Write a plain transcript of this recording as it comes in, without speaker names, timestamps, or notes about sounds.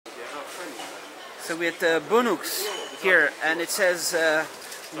So we at Bonux here, and it says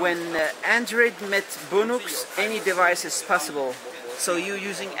when Android met Bonux, any device is possible. So you're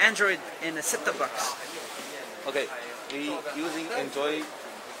using Android in a set-top box. Okay, we using Android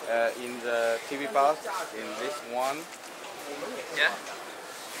in the TV box in this one. Yeah.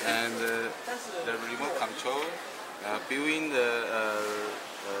 And the remote control, built-in the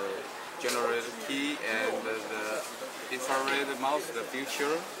generator key and the infrared mouse, the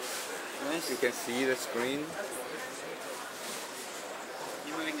future. Nice. You can see the screen.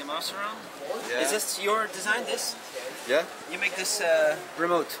 You moving the mouse around? Yeah. Is this your design? This? Yeah. You make this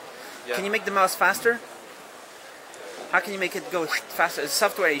remote. Yeah. Can you make the mouse faster? How can you make it go faster? It's a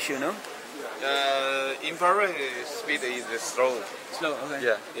software issue, no? Infrared speed is slow. Slow. Okay.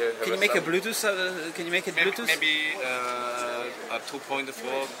 Yeah. Can you make a Bluetooth? Can you make it Bluetooth? Maybe a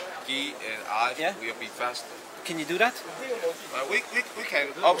 2.4 gig and RF will be faster. Can you do that? We can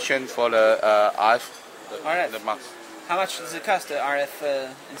option for the RF, the mouse. How much does it cost, the RF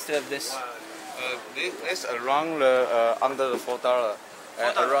instead of this? This around under the $4.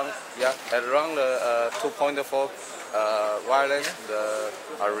 Around the 2.4 wireless, the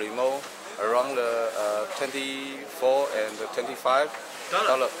remote around the 24 and $25.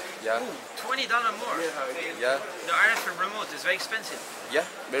 Yeah. Ooh, $20 more. Yeah. The RF remote is very expensive. Yeah,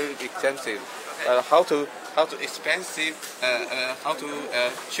 very expensive. Okay. How to expensive? How to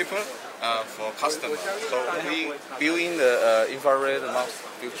cheaper for customers? So we build in the infrared mouse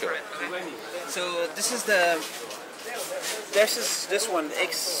future. Okay. So this is the. This one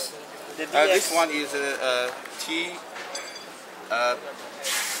X. The DX. This one is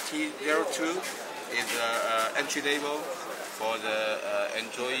T02 is entry level for the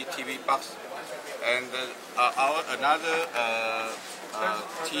Android TV box, and our another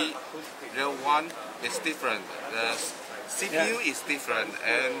T01 is different. The CPU is different,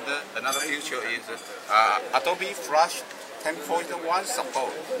 and another feature is Adobe Flash 10.1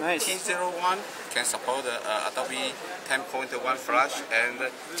 support. Nice. T01 can support the Adobe 10.1 Flash, and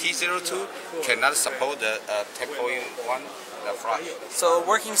T02 cannot support the 10.1 Flash. So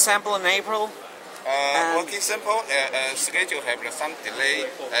working sample in April. Working sample schedule have some delay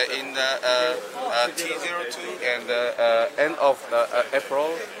in the T02, and end of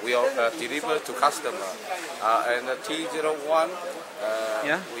April will deliver to customer, and the T01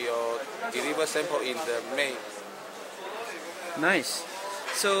 will deliver sample in the May. Nice.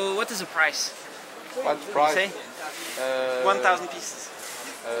 So what is the price? What price? Say? 1,000 pieces.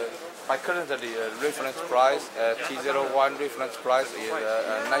 By currently reference price, T01 reference price is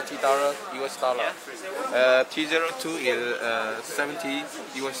 $90 US dollar. T02 is $70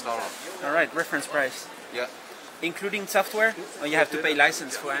 US dollar. All right, reference price. Yeah. Including software, or you have to pay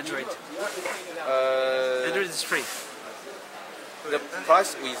license for Android? Android is free. The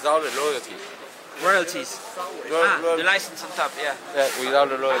price without the royalty. Royalties. The license on top, yeah. Yeah, without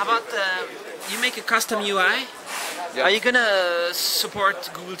the royalty. How about you make a custom UI? Yeah. Are you gonna support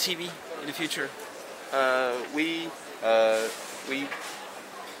Google TV in the future?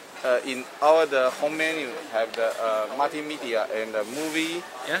 In our the home menu have the multimedia and the movie,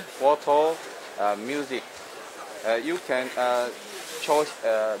 photo, music. You can choose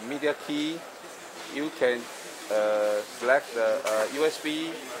media key. You can select the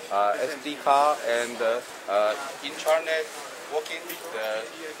USB, SD card, and internet working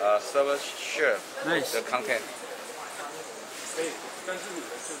the server share the content.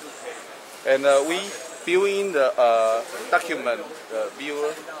 And we build in the document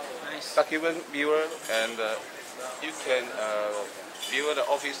viewer, and you can view the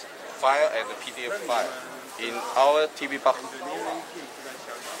Office file and the PDF file in our TV box.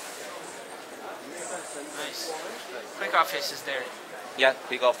 Nice. Quick Office is there. Yeah,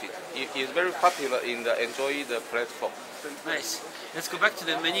 Quick Office. It is very popular in the Android platform. Nice. Let's go back to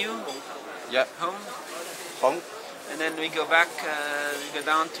the menu. Yeah. Home. And then we go back, we go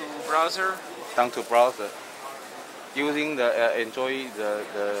down to browser. Down to browser. Using the Android,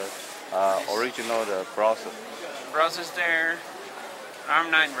 the original browser. Browser's there.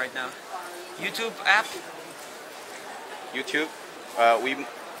 ARM9 right now. YouTube app. YouTube.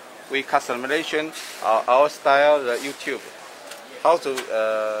 We customization our style the YouTube. How to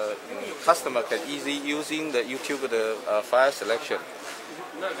customer can easily using the YouTube file selection.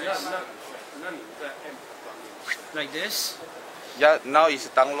 Like this. Yeah, now it's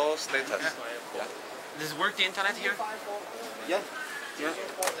download status. Yeah. Does it work the internet here? Yeah. Yeah.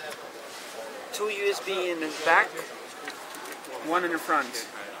 2 USB in the back, 1 in the front.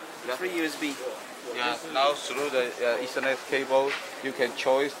 3 USB. Yeah. Now through the Ethernet cable, you can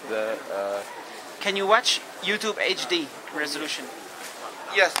choose the. Can you watch YouTube HD resolution?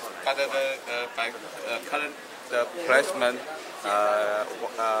 Yes, but by current placement,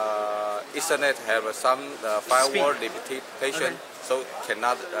 Ethernet have some firewall limitation, so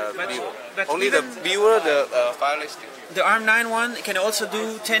cannot view. but Only the even- viewer the file listing. The ARM9 one can also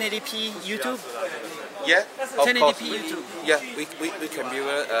do 1080p YouTube. Yeah, of 1080p course. YouTube. Yeah, we can view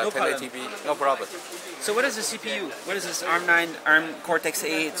No problem. 1080p, no problem. So what is the CPU? What is this ARM9, ARM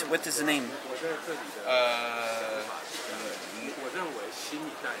Cortex-A8? What is the name?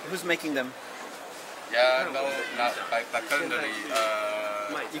 Who's making them? Yeah, no, not but currently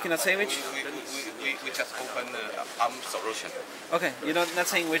You cannot say which? we just open the ARM solution. Okay, you're not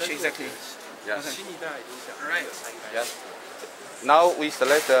saying which exactly. Yes. All right. Yes. Now we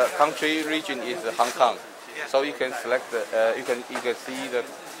select the country region is Hong Kong. So you can select the, you can see the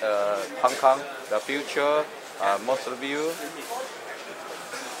Hong Kong, the future, most view.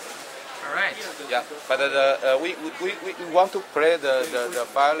 All right. Yeah, but we want to play the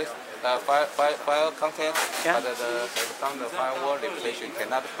file content, Yeah. but some the firewall limitation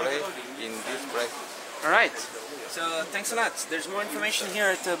cannot play in this place. All right. So thanks a lot. There's more information here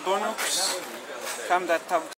at Bonux. Come that